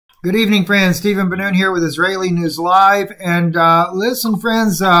Good evening, friends. Stephen Benoon here with Israeli News Live. And listen,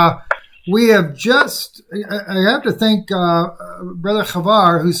 friends, we have just, I have to thank Brother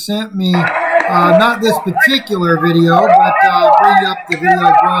Chavar, who sent me not this particular video, but bring up the video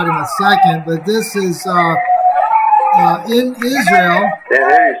I brought in a second. But this is in Israel.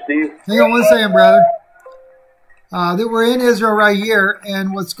 Can't hear you, Steve. Hang on one second, brother. That we're in Israel right here,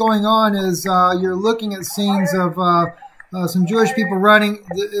 and what's going on is you're looking at scenes of some Jewish people running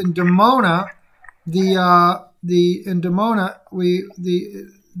in Demona. In Demona,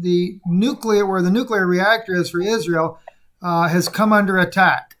 the nuclear, where the nuclear reactor is for Israel, has come under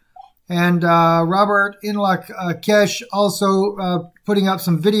attack. And Robert Inlakesh also putting up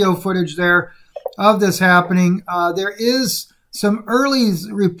some video footage there of this happening. There is some early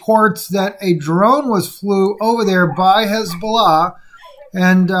reports that a drone was flew over there by Hezbollah,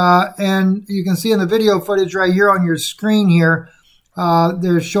 and you can see in the video footage right here on your screen here,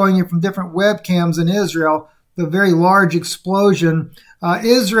 they're showing you from different webcams in Israel the very large explosion.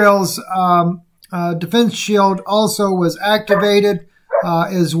 Israel's defense shield also was activated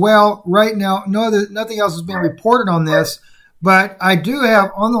as well. Right now, nothing else is being reported on this. But I do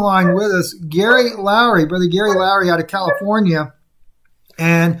have on the line with us Gary Lowry, Brother Gary Lowry out of California.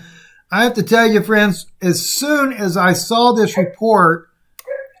 And I have to tell you, friends, as soon as I saw this report,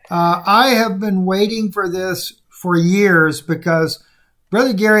 I have been waiting for this for years, because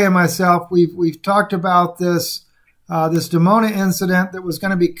Brother Gary and myself, we've talked about this Demona incident that was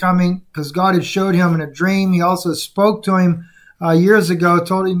going to be coming, because God had showed him in a dream. He also spoke to him years ago,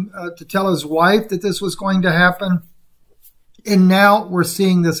 told him to tell his wife that this was going to happen. And now we're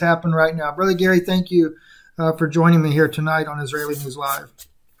seeing this happen right now. Brother Gary, thank you for joining me here tonight on Israeli News Live.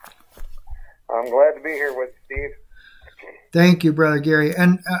 I'm glad to be here with you, Steve. Thank you, Brother Gary.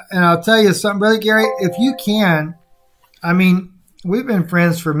 And I'll tell you something, Brother Gary, if you can, I mean, we've been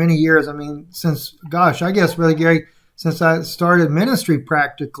friends for many years. I mean, since, gosh, I guess, Brother Gary, since I started ministry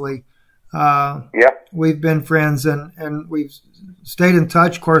practically, we've been friends, and we've stayed in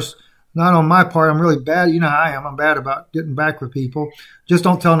touch. Of course, not on my part. I'm really bad. You know how I am. I'm bad about getting back with people. Just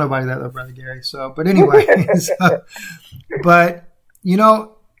don't tell nobody that, though, Brother Gary. So, but anyway, but you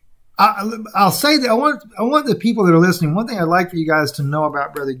know, I'll say that I want the people that are listening. One thing I'd like for you guys to know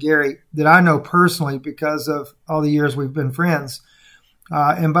about Brother Gary that I know personally because of all the years we've been friends.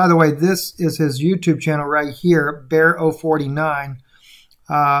 And by the way, this is his YouTube channel right here, Bear049.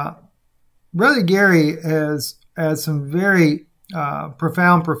 Brother Gary has had some very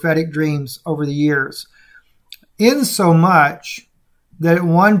profound prophetic dreams over the years, in so much that at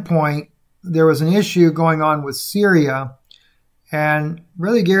one point there was an issue going on with Syria, and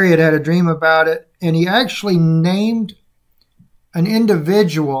Brother Gary had had a dream about it, and he actually named an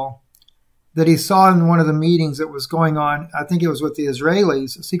individual that he saw in one of the meetings that was going on. I think it was with the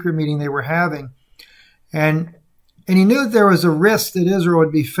Israelis, a secret meeting they were having, and he knew that there was a risk that Israel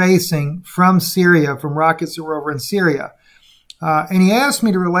would be facing from Syria, from rockets that were over in Syria. And he asked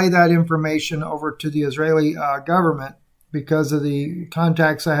me to relay that information over to the Israeli government because of the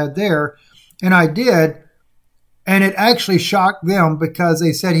contacts I had there. And I did. And it actually shocked them, because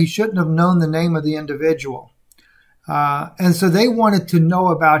they said he shouldn't have known the name of the individual. And so they wanted to know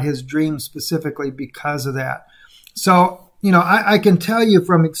about his dream specifically because of that. So, you know, I can tell you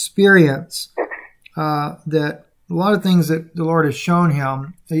from experience that a lot of things that the Lord has shown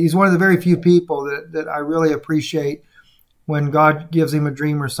him. He's one of the very few people that I really appreciate. When God gives him a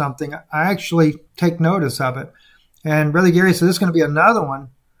dream or something, I actually take notice of it. And Brother Gary said, this is going to be another one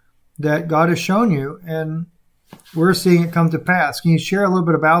that God has shown you, and we're seeing it come to pass. Can you share a little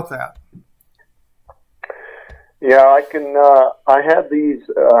bit about that? Yeah, I can. I had these.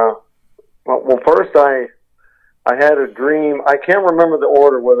 Well, first I had a dream. I can't remember the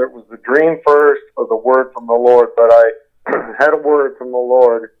order, whether it was the dream first or the word from the Lord, but I had a word from the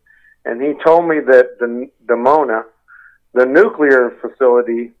Lord, and he told me that the Demona, the nuclear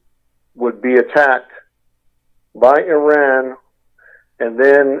facility, would be attacked by Iran. And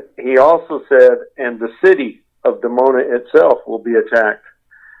then he also said, and the city of Demona itself will be attacked.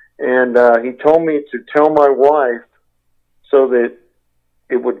 And he told me to tell my wife so that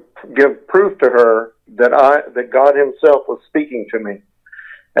it would give proof to her that God himself was speaking to me.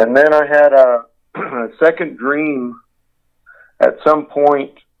 And then I had a second dream at some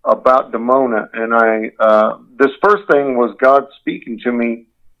point about Demona, and this first thing was God speaking to me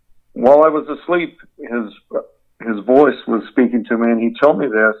while I was asleep. His voice was speaking to me, and he told me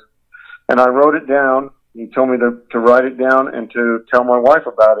this, and I wrote it down. He told me to write it down and to tell my wife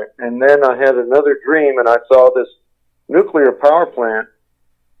about it. And then I had another dream, and I saw this nuclear power plant,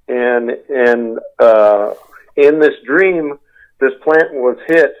 and in this dream, this plant was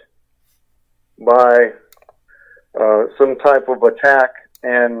hit by some type of attack,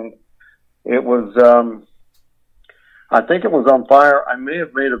 and it was, I think it was on fire. I may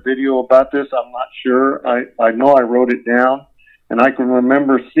have made a video about this. I'm not sure. I know I wrote it down, and I can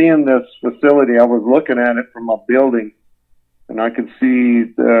remember seeing this facility. I was looking at it from a building, and I could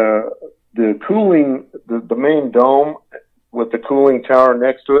see the cooling, the main dome with the cooling tower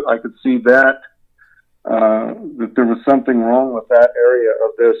next to it. I could see that there was something wrong with that area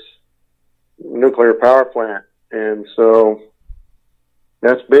of this nuclear power plant. And so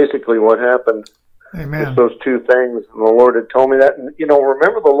that's basically what happened. Amen. Just those two things. And the Lord had told me that. And, you know,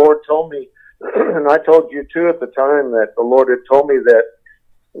 remember the Lord told me, and I told you too at the time, that the Lord had told me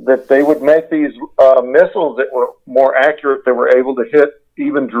that they would make these missiles that were more accurate, that were able to hit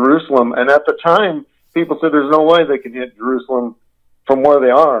even Jerusalem. And at the time, people said there's no way they could hit Jerusalem from where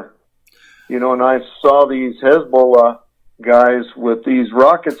they are. You know, and I saw these Hezbollah guys with these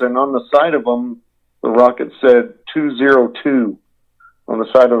rockets, and on the side of them, the rocket said 202 on the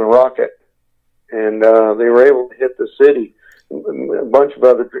side of the rocket. And they were able to hit the city. A bunch of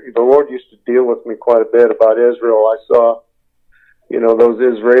other, the Lord used to deal with me quite a bit about Israel. I saw, you know, those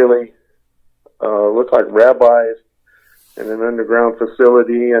Israeli, look like rabbis in an underground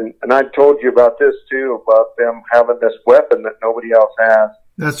facility. And I told you about this too, about them having this weapon that nobody else has.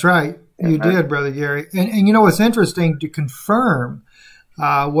 That's right. You did, Brother Gary. And you know, what's interesting to confirm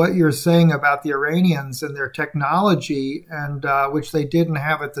what you're saying about the Iranians and their technology, and which they didn't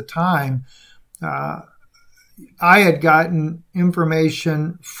have at the time. I had gotten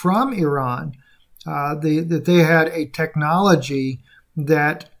information from Iran that they had a technology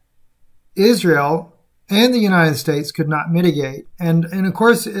that Israel and the United States could not mitigate. And of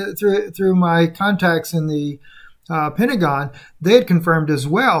course, through my contacts in the Pentagon, they had confirmed as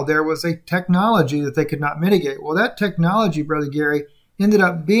well there was a technology that they could not mitigate. Well, that technology, Brother Gary, ended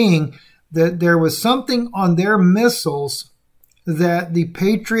up being that there was something on their missiles that the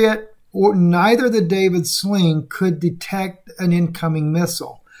Patriot or neither the David Sling could detect an incoming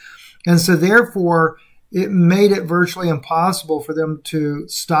missile. And so therefore, it made it virtually impossible for them to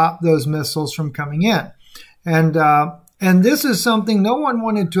stop those missiles from coming in. And this is something no one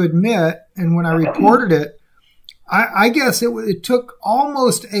wanted to admit. And when I reported it, I guess it took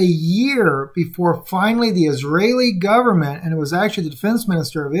almost a year before finally the Israeli government, and it was actually the defense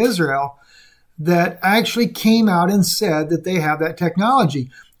minister of Israel, that actually came out and said that they have that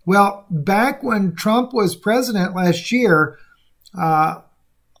technology. Well, back when Trump was president last year,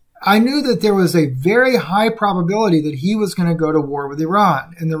 I knew that there was a very high probability that he was going to go to war with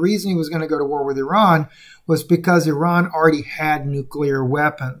Iran. And the reason he was going to go to war with Iran was because Iran already had nuclear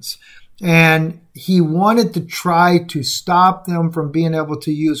weapons. And he wanted to try to stop them from being able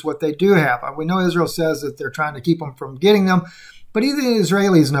to use what they do have. We know Israel says that they're trying to keep them from getting them, but even the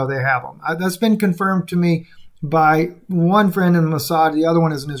Israelis know they have them. That's been confirmed to me by one friend in Mossad. The other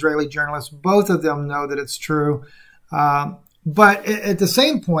one is an Israeli journalist. Both of them know that it's true. But at the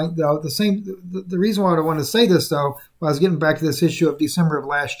same point, though, the reason why I want to say this, though, while I was getting back to this issue of December of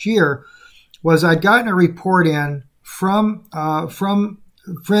last year, was I'd gotten a report in from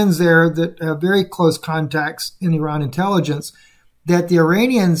friends there that have very close contacts in Iran intelligence that the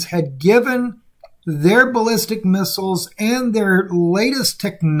Iranians had given their ballistic missiles and their latest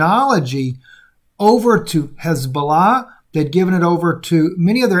technology over to Hezbollah. They'd given it over to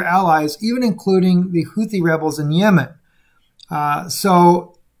many of their allies, even including the Houthi rebels in Yemen.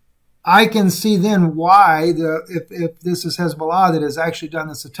 So I can see then why, if this is Hezbollah that has actually done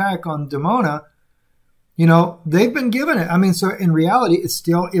this attack on Demona, you know, they've been given it. I mean, so in reality, it's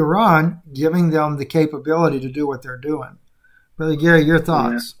still Iran giving them the capability to do what they're doing. Brother Gary, your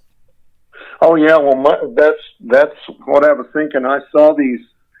thoughts? Yeah. Oh, yeah. Well, that's what I was thinking. I saw these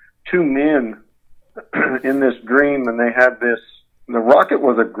two men in this dream, and they had this, the rocket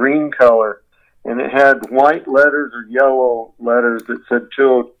was a green color, and it had white letters or yellow letters that said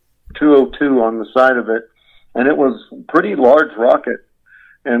 202 on the side of it. And it was a pretty large rocket.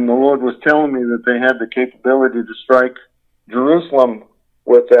 And the Lord was telling me that they had the capability to strike Jerusalem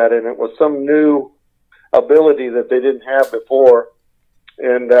with that. And it was some new ability that they didn't have before.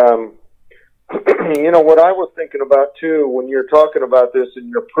 And, you know, what I was thinking about too, when you're talking about this and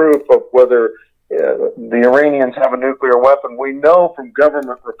your proof of whether the Iranians have a nuclear weapon, we know from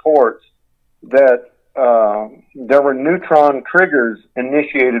government reports that there were neutron triggers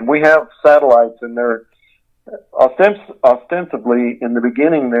initiated. We have satellites, and they're ostensibly in the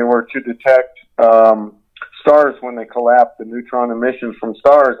beginning they were to detect stars when they collapse, the neutron emissions from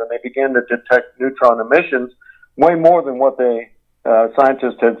stars, and they began to detect neutron emissions way more than what they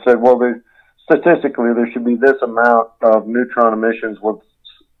scientists had said. Well, statistically there should be this amount of neutron emissions with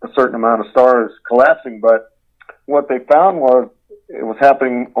a certain amount of stars collapsing. But what they found was it was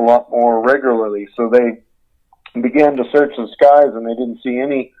happening a lot more regularly. So they began to search the skies, and they didn't see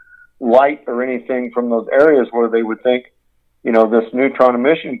any light or anything from those areas where they would think, this neutron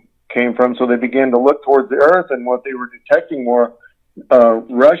emission came from. So they began to look towards the Earth, and what they were detecting were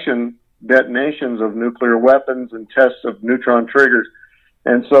Russian detonations of nuclear weapons and tests of neutron triggers.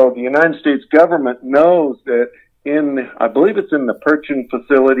 And so the United States government knows that I believe it's in the Perchin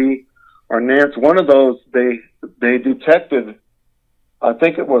facility or Nance, one of those, they detected, I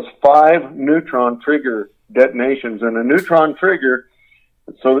think it was 5 neutron trigger detonations. And a neutron trigger,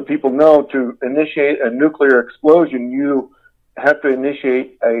 so that people know, to initiate a nuclear explosion, you have to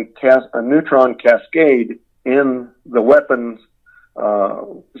initiate a neutron cascade in the weapons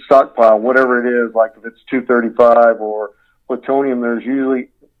stockpile, whatever it is. Like if it's 235 or plutonium, there's usually,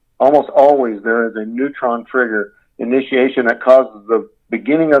 almost always, there is a neutron trigger initiation that causes the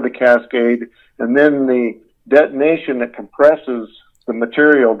beginning of the cascade, and then the detonation that compresses the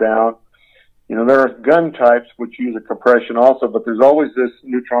material down. There are gun types which use a compression also, but there's always this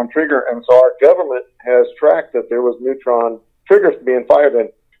neutron trigger. And so our government has tracked that there was neutron triggers being fired, and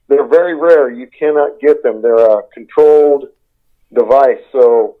they're very rare. You cannot get them. They're a controlled device.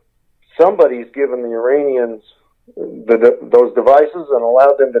 So somebody's given the Iranians those devices and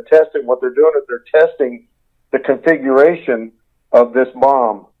allowed them to test it. What they're doing is they're testing the configuration of this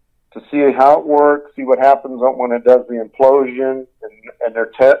bomb to see how it works, see what happens when it does the implosion, and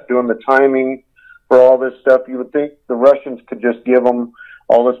they're doing the timing for all this stuff. You would think the Russians could just give them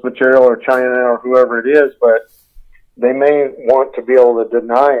all this material, or China, or whoever it is, but they may want to be able to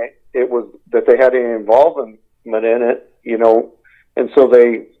deny it was that they had any involvement in it, and so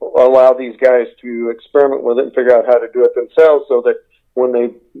they allow these guys to experiment with it and figure out how to do it themselves, so that when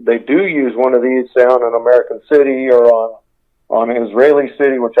they do use one of these, say on an American city or on an Israeli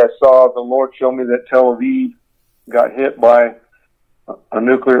city, which I saw, the Lord showed me that Tel Aviv got hit by a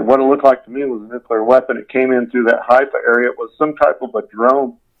nuclear, what it looked like to me was a nuclear weapon. It came in through that Haifa area. It was some type of a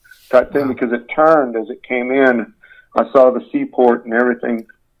drone type thing, because it turned as it came in. I saw the seaport and everything.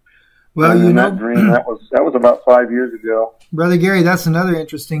 Well, that dream, that was about 5 years ago. Brother Gary, that's another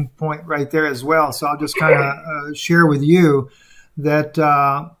interesting point right there as well. So I'll just kind of share with you that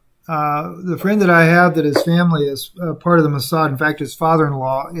the friend that I have, that his family is part of the Mossad, in fact, his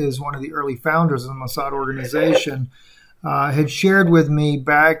father-in-law is one of the early founders of the Mossad organization, had shared with me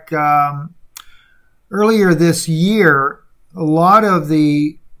back earlier this year, a lot of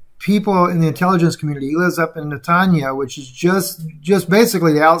the people in the intelligence community. He lives up in Netanya, which is just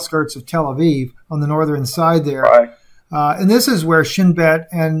basically the outskirts of Tel Aviv on the northern side there. Right. And this is where Shin Bet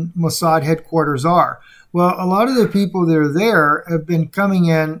and Mossad headquarters are. Well, a lot of the people that are there have been coming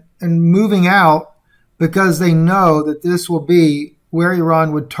in and moving out because they know that this will be where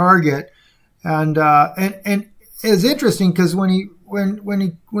Iran would target. And it's interesting because when he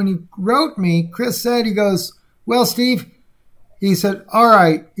wrote me, Chris said, he goes, "Well, Steve," he said, "all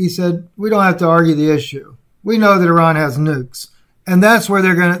right," he said, "we don't have to argue the issue. We know that Iran has nukes, and that's what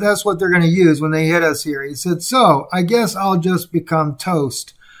they're going to use when they hit us here." He said, "So I guess I'll just become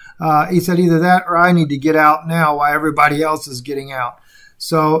toast." He said, "Either that or I need to get out now while everybody else is getting out."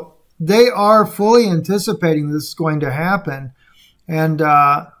 So they are fully anticipating this is going to happen. And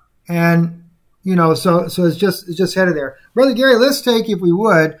so it's just headed there. Brother Gary, let's take, if we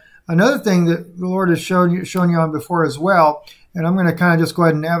would, another thing that the Lord has shown you on before as well. And I'm going to kind of just go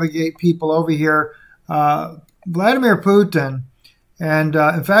ahead and navigate people over here. Vladimir Putin, and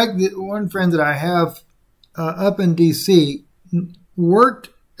in fact, one friend that I have up in D.C.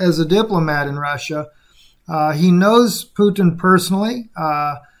 worked as a diplomat in Russia. He knows Putin personally.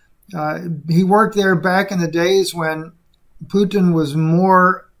 He worked there back in the days when Putin was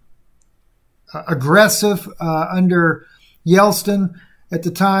more aggressive under Yeltsin at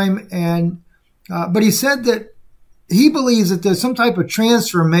the time. But he said that he believes that there's some type of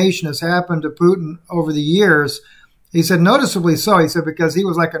transformation has happened to Putin over the years. He said, noticeably so. He said, because he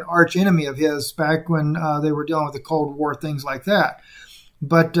was like an arch enemy of his back when they were dealing with the Cold War, things like that.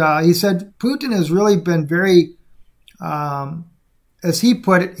 But he said Putin has really been very, as he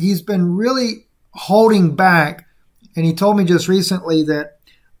put it, he's been really holding back. And he told me just recently that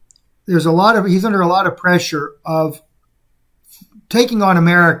he's under a lot of pressure of taking on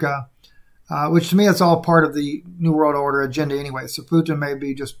America, which to me is all part of the New World Order agenda anyway. So Putin may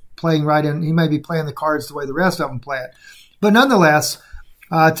be just playing right in. He may be playing the cards the way the rest of them play it. But nonetheless,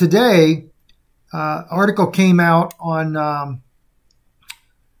 today, article came out on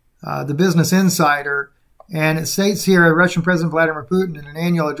the Business Insider, and it states here, Russian President Vladimir Putin, in an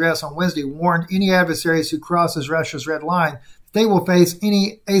annual address on Wednesday, warned any adversaries who crosses Russia's red line they will face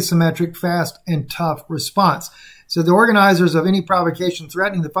any asymmetric, fast, and tough response. So the organizers of any provocation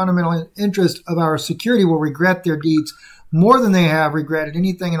threatening the fundamental interest of our security will regret their deeds more than they have regretted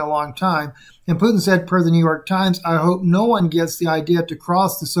anything in a long time. And Putin said, per the New York Times, I hope no one gets the idea to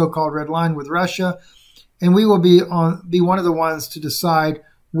cross the so-called red line with Russia, and we will be one of the ones to decide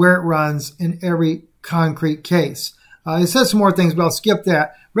where it runs in every concrete case. It says some more things, but I'll skip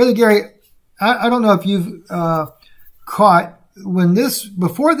that. Brother Gary, I don't know if you've caught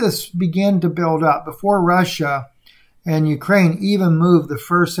before this began to build up, before Russia and Ukraine even moved the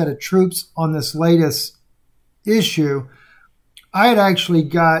first set of troops on this latest issue, I had actually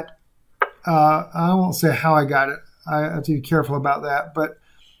got, I won't say how I got it. I have to be careful about that, but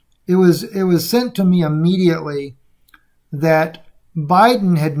it was sent to me immediately that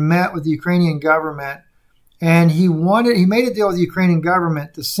Biden had met with the Ukrainian government, and he made a deal with the Ukrainian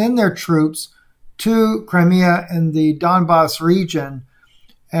government to send their troops to Crimea and the Donbass region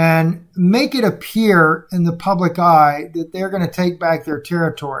and make it appear in the public eye that they're going to take back their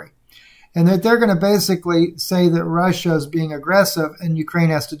territory, and that they're going to basically say that Russia is being aggressive and Ukraine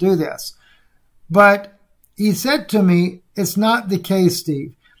has to do this. But he said to me, it's not the case,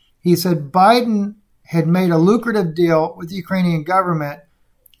 Steve. He said Biden had made a lucrative deal with the Ukrainian government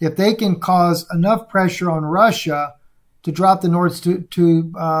if they can cause enough pressure on Russia to drop the Nord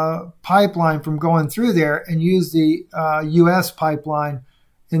Stream pipeline from going through there and use the U.S. pipeline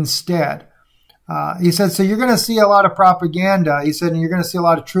instead. He said, so you're going to see a lot of propaganda. He said, and you're going to see a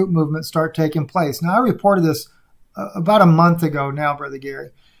lot of troop movement start taking place. Now, I reported this about a month ago now, Brother Gary,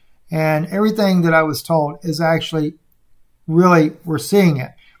 and everything that I was told is actually really, we're seeing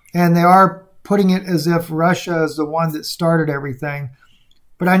it. And they are putting it as if Russia is the one that started everything.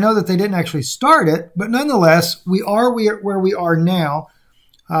 But I know that they didn't actually start it. But nonetheless, we are where we are now.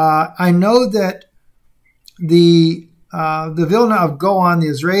 I know that the Vilna of Gaon, the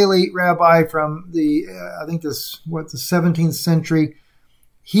Israeli rabbi from the 17th century,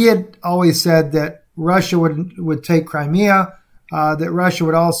 he had always said that Russia would take Crimea, that Russia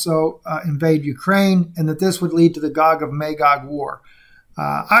would also invade Ukraine, and that this would lead to the Gog of Magog war.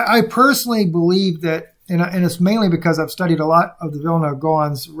 I personally believe that, and it's mainly because I've studied a lot of the Vilna of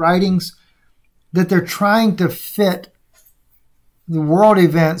Gaon's writings, that they're trying to fit the world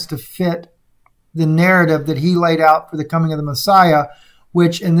events to fit the narrative that he laid out for the coming of the Messiah,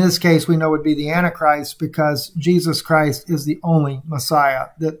 which in this case we know would be the Antichrist, because Jesus Christ is the only Messiah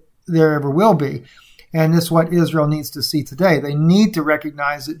that there ever will be. And this is what Israel needs to see today. They need to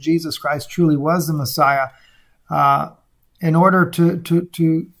recognize that Jesus Christ truly was the Messiah in order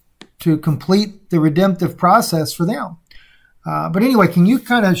to complete the redemptive process for them. But anyway, can you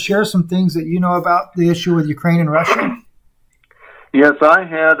kind of share some things that you know about the issue with Ukraine and Russia? Yes, I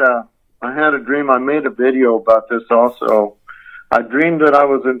had a dream. I made a video about this also. I dreamed that I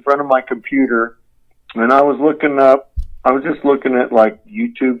was in front of my computer, and I was just looking at like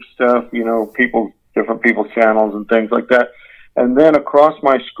YouTube stuff, you know, different people's channels and things like that. And then across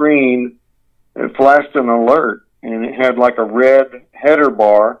my screen, it flashed an alert, and it had like a red header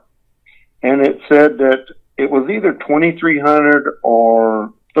bar, and it said that it was either 2,300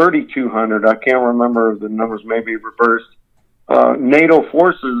 or 3,200. I can't remember, the numbers may be reversed. NATO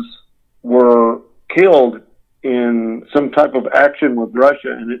forces were killed in some type of action with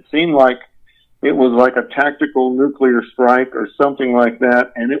Russia, and it seemed like it was like a tactical nuclear strike or something like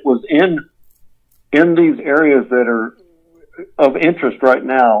that, and it was in these areas that are of interest right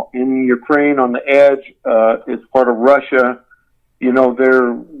now in Ukraine on the edge. It's part of Russia. You know,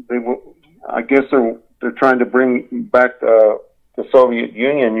 I guess they're trying to bring back the Soviet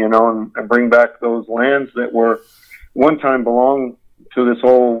Union, you know, and bring back those lands that were one time belonged to this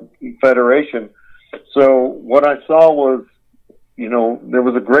whole federation. So what I saw was, you know, there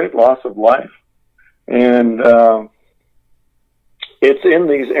was a great loss of life, and it's in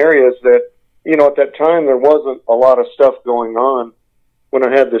these areas that, you know, at that time there wasn't a lot of stuff going on when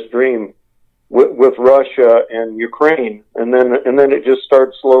I had this dream with Russia and Ukraine, and then it just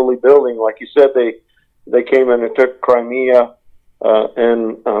started slowly building. Like you said, they came in and took Crimea,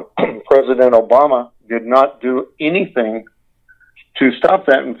 and President Obama did not do anything to stop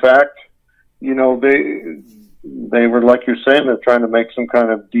that. In fact, you know, they were, like you're saying, they're trying to make some kind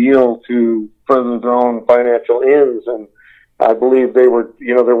of deal to further their own financial ends, and I believe they were,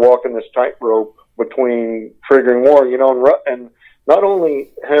 you know, they're walking this tightrope between triggering war, you know, and not only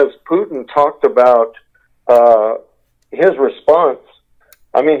has Putin talked about his response.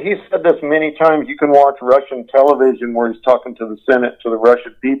 I mean, he said this many times. You can watch Russian television where he's talking to the Senate, to the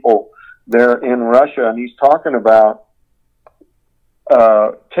Russian people there in Russia, and he's talking about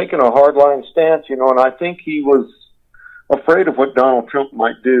taking a hardline stance, you know, and I think he was afraid of what Donald Trump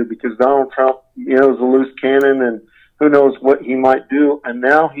might do, because Donald Trump, is a loose cannon, and who knows what he might do. And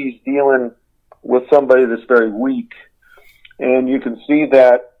now he's dealing with somebody that's very weak. And you can see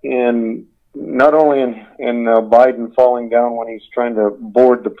that in not only in Biden falling down when he's trying to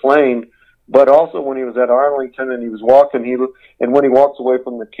board the plane, but also when he was at Arlington and he was walking, and when he walks away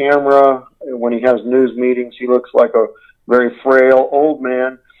from the camera, when he has news meetings, he looks like a very frail old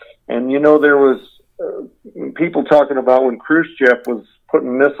man. And, there was people talking about when Khrushchev was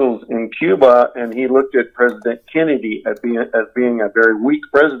putting missiles in Cuba, and he looked at President Kennedy as being a very weak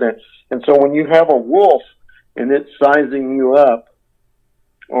president. And so when you have a wolf and it's sizing you up,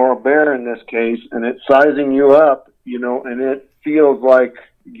 or a bear in this case, and it's sizing you up, and it feels like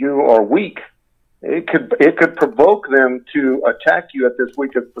you are weak, it could provoke them to attack you at this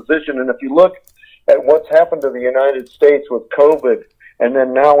weakest position. And if you look at what's happened to the United States with COVID, and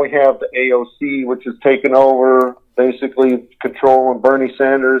then now we have the AOC, which has taken over basically controlling Bernie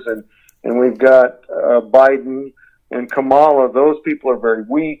Sanders, and we've got Biden and Kamala. Those people are very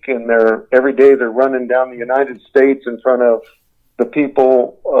weak, and every day they're running down the United States in front of the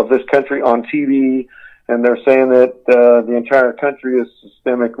people of this country on TV, and they're saying that the entire country is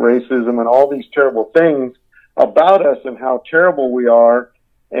systemic racism and all these terrible things about us and how terrible we are.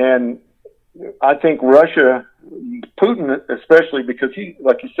 And I think Russia, Putin especially, because he,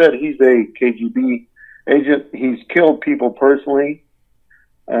 like you said, he's a KGB agent. He's killed people personally.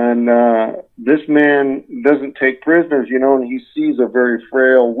 And this man doesn't take prisoners, and he sees a very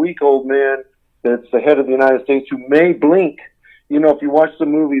frail, weak old man that's the head of the United States who may blink. If you watch the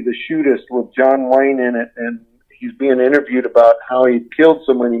movie The Shootist with John Wayne in it, and he's being interviewed about how he killed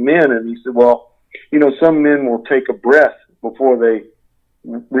so many men, and he said, well, some men will take a breath before they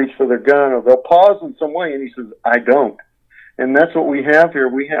reach for their gun, or they'll pause in some way, and he says, I don't. And that's what we have here.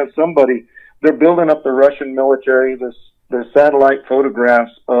 We have somebody, they're building up the Russian military. There's satellite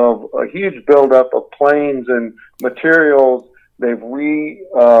photographs of a huge buildup of planes and materials. They've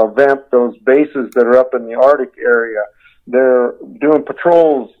revamped those bases that are up in the Arctic area. They're doing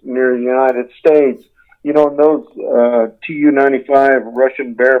patrols near the United States. Those Tu-95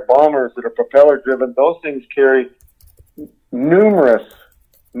 Russian Bear bombers that are propeller driven, those things carry numerous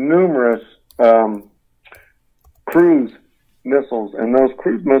cruise missiles, and those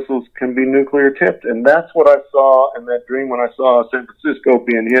cruise missiles can be nuclear tipped. And that's what I saw in that dream when I saw San Francisco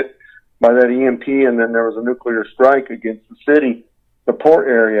being hit by that EMP, and then there was a nuclear strike against the city, the port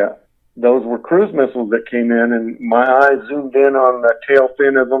area. Those were cruise missiles that came in, and my eyes zoomed in on the tail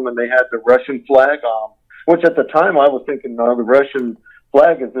fin of them, and they had the Russian flag on, which at the time I was thinking, no, the Russian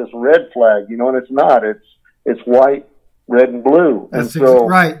flag is this red flag, and it's not. It's white, red, and blue. That's and so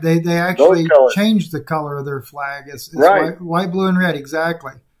right. They actually changed the color of their flag. It's right. White, blue, and red,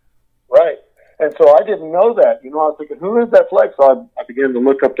 exactly. Right. And so I didn't know that. I was thinking, who is that flag? So I began to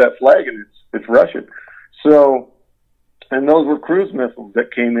look up that flag, and it's Russian. So, and those were cruise missiles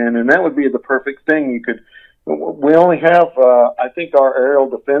that came in, and that would be the perfect thing. We only have, I think, our aerial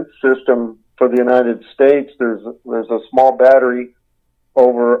defense system for the United States. There's a small battery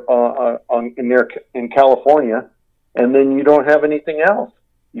over in California, and then you don't have anything else,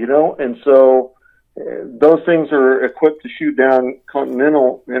 and so those things are equipped to shoot down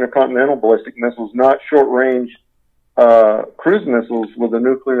intercontinental ballistic missiles, not short-range cruise missiles with a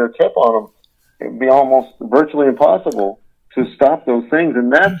nuclear tip on them. It'd be almost virtually impossible to stop those things,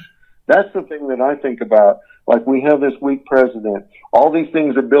 and that's the thing that I think about. Like, we have this weak president, all these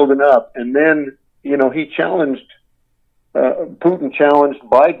things are building up, and then he challenged. Putin challenged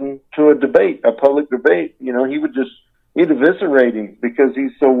Biden to a debate, a public debate. He'd eviscerate him because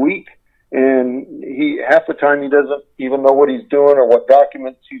he's so weak, and half the time he doesn't even know what he's doing or what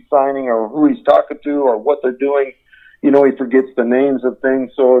documents he's signing or who he's talking to or what they're doing. He forgets the names of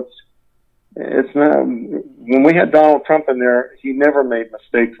things. So it's not. When we had Donald Trump in there, he never made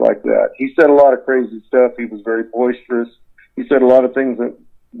mistakes like that. He said a lot of crazy stuff. He was very boisterous. He said a lot of things that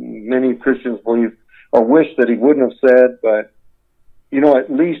many Christians believe or wish that he wouldn't have said, but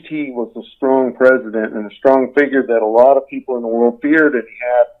at least he was a strong president and a strong figure that a lot of people in the world feared, and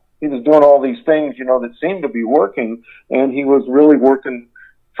he was doing all these things, that seemed to be working, and he was really working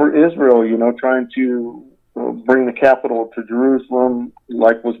for Israel, trying to bring the capital to Jerusalem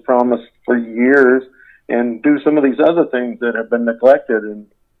like was promised for years, and do some of these other things that have been neglected, and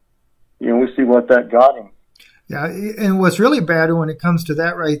we see what that got him. Yeah, and what's really bad when it comes to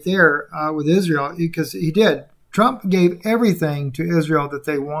that right there with Israel, because Trump gave everything to Israel that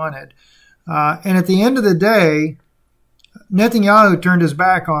they wanted. And at the end of the day, Netanyahu turned his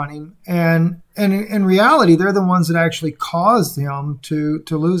back on him. And in reality, they're the ones that actually caused him to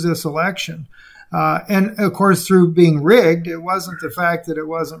lose this election. And of course, through being rigged, it wasn't the fact that it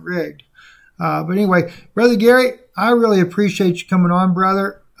wasn't rigged. But anyway, Brother Gary, I really appreciate you coming on,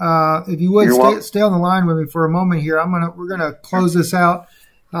 brother. If you would stay on the line with me for a moment here, we're gonna close this out.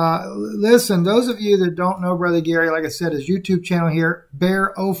 Listen, those of you that don't know Brother Gary, like I said, his YouTube channel here,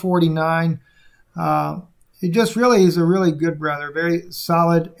 Bear049. He just really is a really good brother, very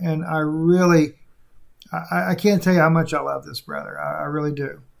solid, and I can't tell you how much I love this brother. I really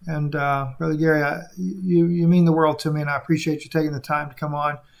do. And Brother Gary, you mean the world to me, and I appreciate you taking the time to come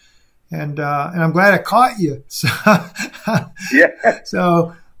on. And I'm glad I caught you. So, yeah.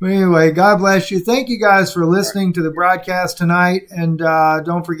 So anyway, God bless you. Thank you guys for listening to the broadcast tonight. And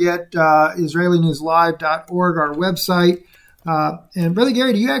don't forget IsraeliNewsLive.org, our website. And Brother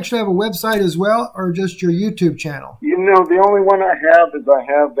Gary, do you actually have a website as well, or just your YouTube channel? You know, the only one I have is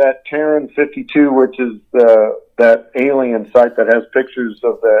that Terran 52, which is that alien site that has pictures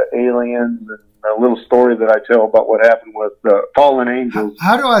of the aliens and a little story that I tell about what happened with the fallen angels.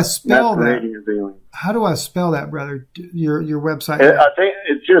 How do I spell that? Aliens. How do I spell that, brother? Your website? I think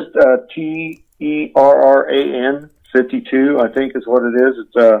it's just TERRAN 52. I think is what it is.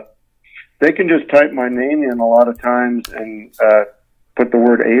 It's they can just type my name in a lot of times and put the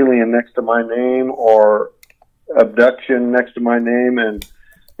word alien next to my name or abduction next to my name, and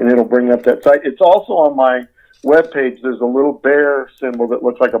it'll bring up that site. It's also on my webpage. There's a little bear symbol that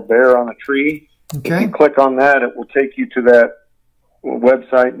looks like a bear on a tree. Okay. If you click on that, it will take you to that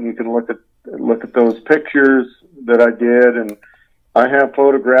website, and you can look at those pictures that I did, and I have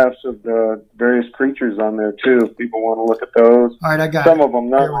photographs of the various creatures on there too. If people want to look at those, all right, I got some of them.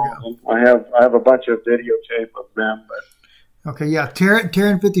 Not all of them. I have a bunch of videotape of them. But okay, yeah,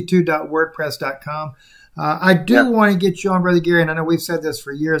 Terran52.wordpress.com. I do want to get you on, Brother Gary, and I know we've said this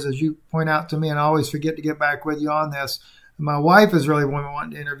for years, as you point out to me, and I always forget to get back with you on this. My wife is really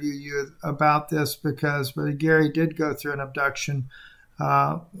wanting to interview you about this because Brother Gary did go through an abduction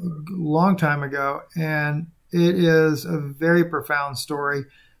a long time ago, and it is a very profound story.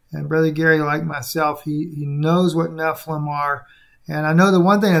 And Brother Gary, like myself, he knows what Nephilim are. And I know the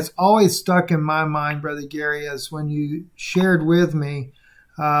one thing that's always stuck in my mind, Brother Gary, is when you shared with me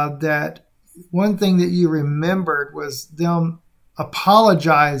that one thing that you remembered was them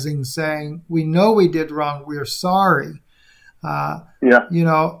apologizing, saying, "We know we did wrong. We're sorry." Yeah. You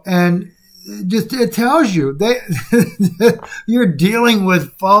know, and just it tells you you're dealing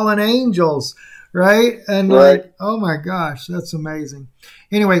with fallen angels, right? And like, oh my gosh, that's amazing.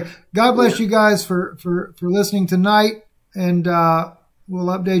 Anyway, God bless you guys for listening tonight, and we'll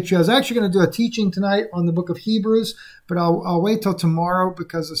update you. I was actually going to do a teaching tonight on the book of Hebrews, but I'll wait till tomorrow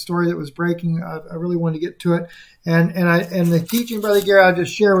because the story that was breaking, I really wanted to get to it. And the teaching, Brother Gary, I'll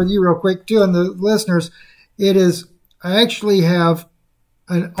just share with you real quick too, and the listeners. I actually have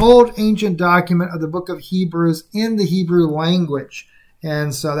an old ancient document of the book of Hebrews in the Hebrew language.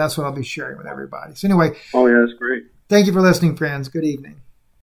 And so that's what I'll be sharing with everybody. So anyway. Oh, yeah, that's great. Thank you for listening, friends. Good evening.